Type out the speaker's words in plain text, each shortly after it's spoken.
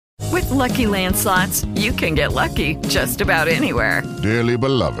Lucky Land Slots, you can get lucky just about anywhere. Dearly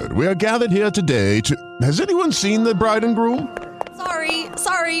beloved, we are gathered here today to... Has anyone seen the bride and groom?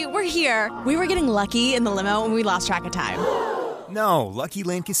 Sorry, we're here. We were getting lucky in the limo and we lost track of time. No, Lucky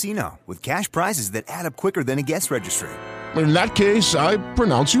Land Casino, with cash prizes that add up quicker than a guest registry. In that case, I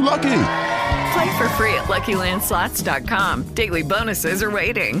pronounce you lucky. Play for free at LuckyLandSlots.com. Daily bonuses are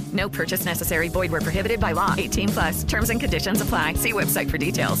waiting. No purchase necessary. Void where prohibited by law. 18+. Terms and conditions apply. See website for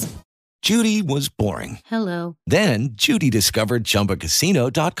details. Judy was boring. Hello. Then Judy discovered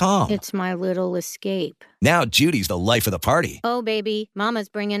ChumbaCasino.com. It's my little escape. Now Judy's the life of the party. Oh, baby, mama's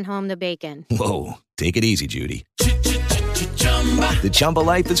bringing home the bacon. Whoa, take it easy, Judy. The Chumba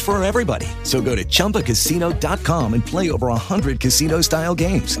life is for everybody. So go to ChumbaCasino.com and play over 100 casino-style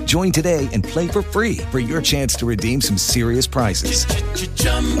games. Join today and play for free for your chance to redeem some serious prizes.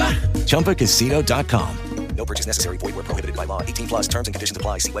 ChumbaCasino.com. No purchase necessary. Void where prohibited by law. 18+. Terms and conditions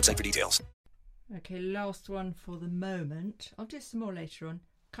apply. See website for details. Okay, last one for the moment. I'll do some more later on.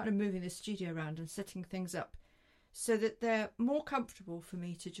 Kind of moving the studio around and setting things up so that they're more comfortable for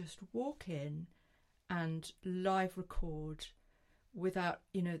me to just walk in and live record without,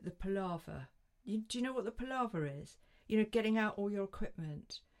 the palaver. Do you know what the palaver is? Getting out all your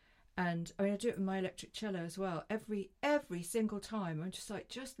equipment. And I do it with my electric cello as well. Every single time, I'm just like,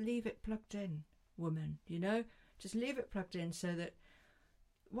 just leave it plugged in, woman, Just leave it plugged in so that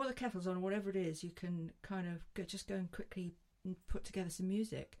while the kettle's on, whatever it is, you can kind of go and quickly put together some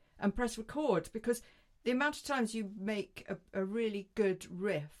music and press record, because the amount of times you make a really good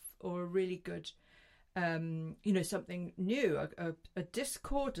riff or a really good something new, a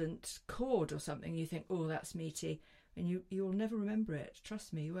discordant chord or something, you think, oh, that's meaty, and you'll never remember it.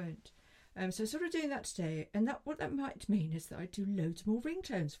 Trust me, you won't. So sort of doing that today, and what that might mean is that I do loads more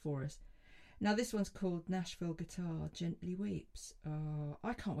ringtones for us. Now this one's called Nashville Guitar Gently Weeps.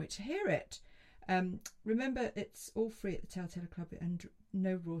 I can't wait to hear it. Remember, it's all free at the Telltale Club and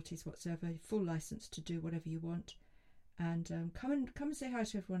no royalties whatsoever. Full license to do whatever you want, and come and say hi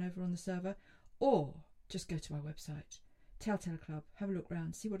to everyone over on the server. Or just go to our website, Telltale Club, have a look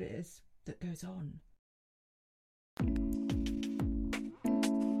round, see what it is that goes on.